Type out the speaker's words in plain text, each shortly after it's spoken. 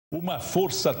Uma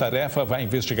força-tarefa vai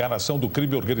investigar a ação do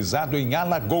crime organizado em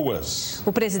Alagoas.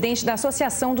 O presidente da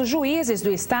Associação dos Juízes do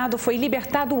Estado foi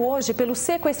libertado hoje pelos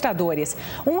sequestradores.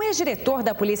 Um ex-diretor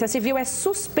da Polícia Civil é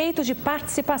suspeito de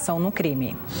participação no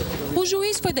crime. O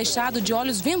juiz foi deixado de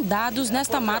olhos vendados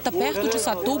nesta mata perto de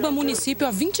Satuba, município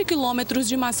a 20 quilômetros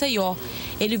de Maceió.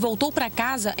 Ele voltou para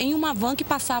casa em uma van que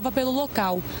passava pelo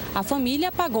local. A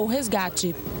família pagou o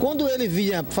resgate. Quando ele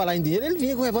vinha falar em dinheiro, ele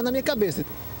vinha com o revólver na minha cabeça.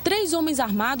 3 homens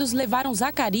armados levaram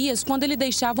Zacarias quando ele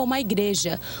deixava uma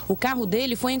igreja. O carro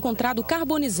dele foi encontrado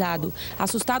carbonizado.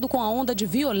 Assustado com a onda de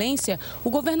violência,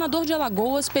 o governador de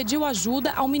Alagoas pediu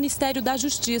ajuda ao Ministério da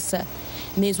Justiça.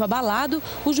 Mesmo abalado,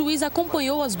 o juiz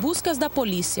acompanhou as buscas da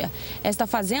polícia. Esta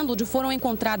fazenda, onde foram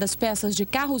encontradas peças de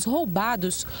carros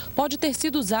roubados, pode ter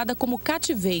sido usada como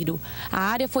cativeiro. A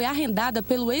área foi arrendada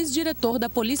pelo ex-diretor da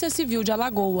Polícia Civil de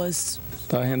Alagoas.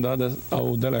 Está arrendada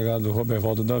ao delegado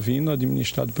Robervaldo Davino,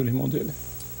 administrado pelo irmão dele.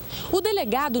 O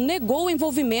delegado negou o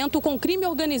envolvimento com crime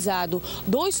organizado.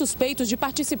 2 suspeitos de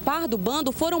participar do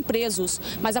bando foram presos,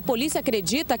 mas a polícia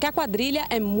acredita que a quadrilha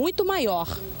é muito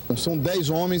maior. São 10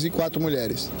 homens e 4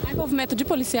 mulheres. Há envolvimento de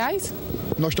policiais?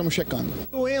 Nós estamos checando.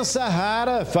 Doença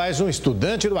rara faz um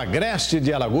estudante do Agreste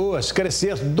de Alagoas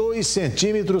crescer 2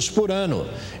 centímetros por ano.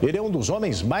 Ele é um dos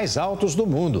homens mais altos do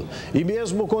mundo e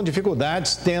mesmo com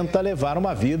dificuldades tenta levar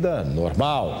uma vida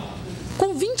normal.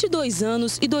 Com 22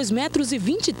 anos e 2,23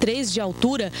 metros de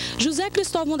altura, José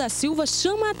Cristóvão da Silva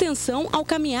chama a atenção ao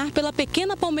caminhar pela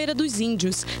pequena Palmeira dos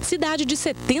Índios, cidade de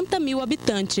 70 mil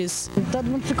habitantes. Todo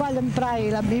mundo fica olhando para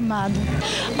ele, abismado.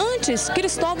 Antes,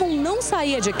 Cristóvão não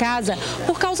saía de casa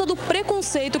por causa do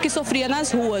preconceito que sofria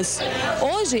nas ruas.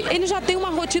 Hoje, ele já tem uma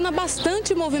rotina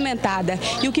bastante movimentada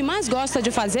e o que mais gosta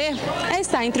de fazer é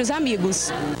estar entre os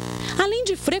amigos. Além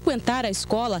de frequentar a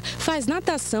escola, faz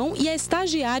natação e é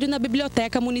estagiário na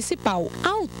biblioteca municipal. A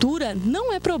altura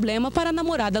não é problema para a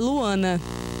namorada Luana.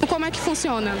 Como é que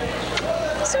funciona?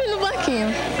 Subir no banquinho.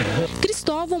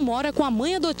 Cristóvão mora com a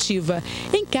mãe adotiva.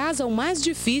 Em casa, o mais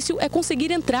difícil é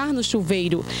conseguir entrar no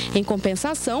chuveiro. Em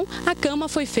compensação, a cama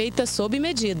foi feita sob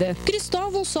medida.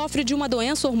 Cristóvão sofre de uma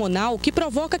doença hormonal que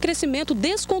provoca crescimento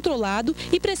descontrolado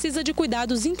e precisa de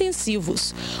cuidados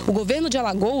intensivos. O governo de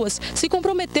Alagoas se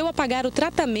comprometeu a pagar o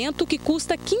tratamento que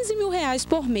custa R$15 mil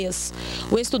por mês.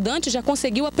 O estudante já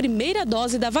conseguiu a primeira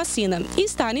dose da vacina e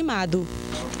está animado.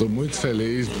 Estou muito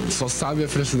feliz, só sabe a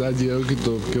felicidade eu que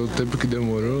estou, porque o tempo que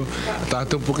demorou, estava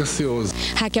até um pouco ansioso.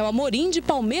 Raquel Amorim, de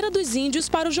Palmeira dos Índios,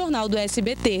 para o Jornal do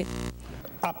SBT.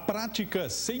 A prática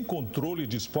sem controle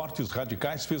de esportes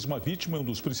radicais fez uma vítima em um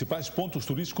dos principais pontos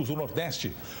turísticos do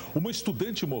Nordeste. Uma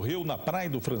estudante morreu na Praia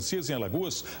do Francês, em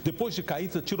Alagoas, depois de cair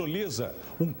da tirolesa,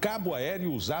 um cabo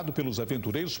aéreo usado pelos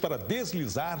aventureiros para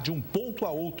deslizar de um ponto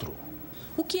a outro.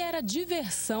 O que era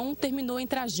diversão terminou em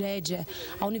tragédia.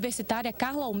 A universitária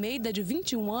Carla Almeida, de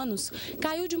 21 anos,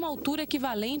 caiu de uma altura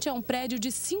equivalente a um prédio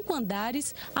de 5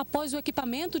 andares após o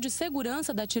equipamento de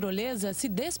segurança da tirolesa se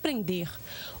desprender.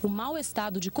 O mau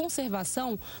estado de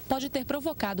conservação pode ter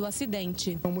provocado o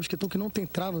acidente. É um mosquetão que não tem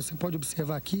trava, você pode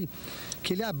observar aqui,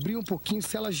 que ele abriu um pouquinho,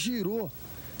 se ela girou,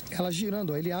 ela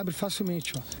girando, ó, ele abre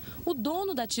facilmente. Ó. O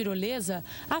dono da tirolesa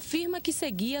afirma que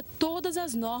seguia todas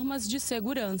as normas de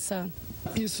segurança.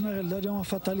 Isso, na realidade, é uma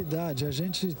fatalidade. A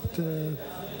gente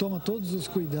toma todos os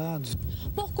cuidados.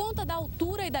 Por conta da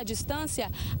altura e da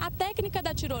distância, a técnica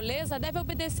da tirolesa deve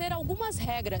obedecer algumas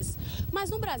regras.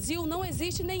 Mas no Brasil não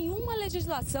existe nenhuma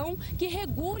legislação que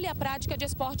regule a prática de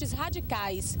esportes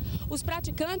radicais. Os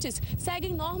praticantes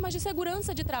seguem normas de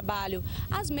segurança de trabalho,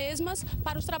 as mesmas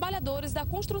para os trabalhadores da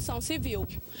construção civil.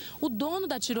 O dono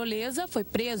da tirolesa foi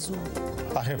preso.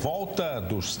 A revolta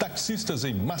dos taxistas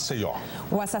em Maceió.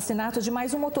 O assassinato de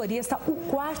mais um motorista, o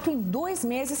 4º em 2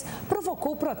 meses,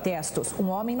 provocou protestos. Um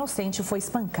homem inocente foi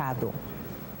espancado.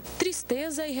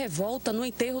 Tristeza e revolta no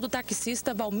enterro do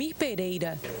taxista Valmir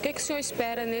Pereira. O que o senhor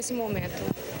espera nesse momento?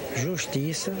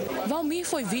 Justiça. Valmir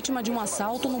foi vítima de um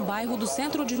assalto no bairro do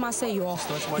centro de Maceió.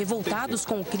 Revoltados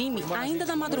com o crime, ainda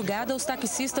na madrugada os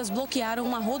taxistas bloquearam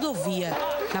uma rodovia.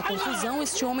 Na confusão,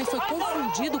 este homem foi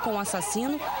confundido com o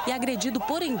assassino e agredido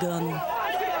por engano.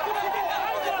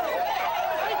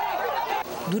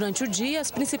 Durante o dia,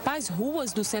 as principais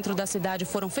ruas do centro da cidade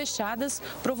foram fechadas,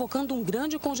 provocando um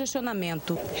grande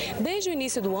congestionamento. Desde o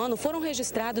início do ano, foram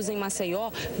registrados em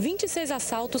Maceió 26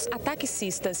 assaltos a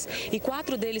taxistas e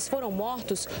 4 deles foram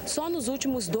mortos só nos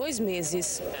últimos 2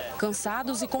 meses.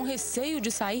 Cansados e com receio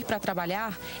de sair para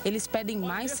trabalhar, eles pedem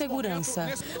mais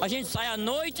segurança. A gente sai à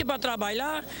noite para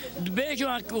trabalhar, beija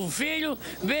o filho,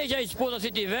 beija a esposa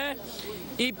se tiver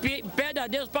e pede a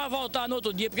Deus para voltar no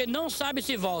outro dia, porque não sabe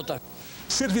se volta.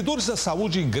 Servidores da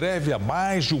saúde em greve há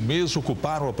mais de um mês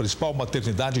ocuparam a principal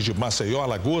maternidade de Maceió,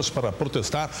 Alagoas, para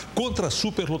protestar contra a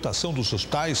superlotação dos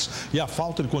hospitais e a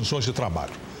falta de condições de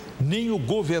trabalho. Nem o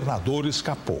governador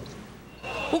escapou.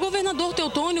 O governador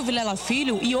Teotônio Vilela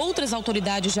Filho e outras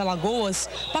autoridades de Alagoas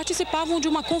participavam de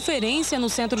uma conferência no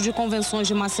Centro de Convenções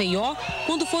de Maceió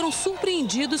quando foram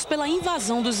surpreendidos pela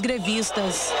invasão dos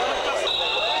grevistas.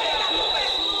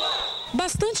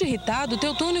 Bastante irritado,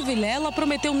 Teotônio Vilela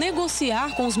prometeu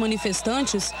negociar com os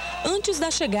manifestantes antes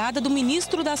da chegada do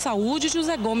ministro da Saúde,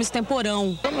 José Gomes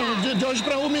Temporão. De hoje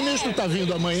para o ministro está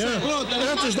vindo amanhã.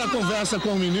 Antes da conversa com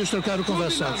o ministro, eu quero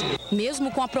conversar.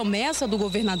 Mesmo com a promessa do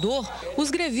governador, os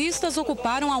grevistas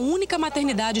ocuparam a única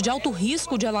maternidade de alto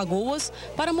risco de Alagoas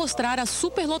para mostrar a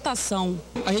superlotação.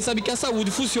 A gente sabe que a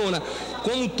saúde funciona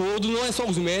como um todo, não é só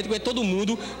os médicos, é todo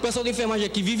mundo. O pessoal da enfermagem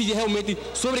aqui vive realmente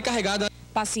sobrecarregado.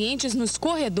 Pacientes nos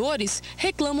corredores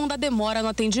reclamam da demora no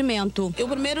atendimento. O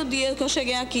primeiro dia que eu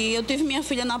cheguei aqui, eu tive minha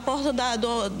filha na porta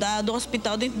do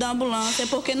hospital, dentro da ambulância,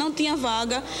 porque não tinha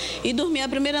vaga e dormi a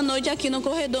primeira noite aqui no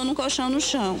corredor, no colchão no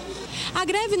chão. A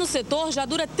greve no setor já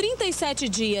dura 37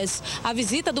 dias. A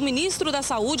visita do ministro da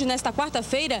Saúde nesta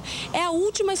quarta-feira é a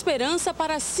última esperança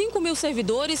para 5.000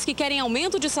 servidores que querem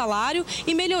aumento de salário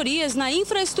e melhorias na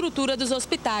infraestrutura dos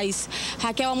hospitais.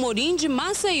 Raquel Amorim, de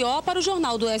Maceió, para o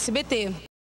Jornal do SBT.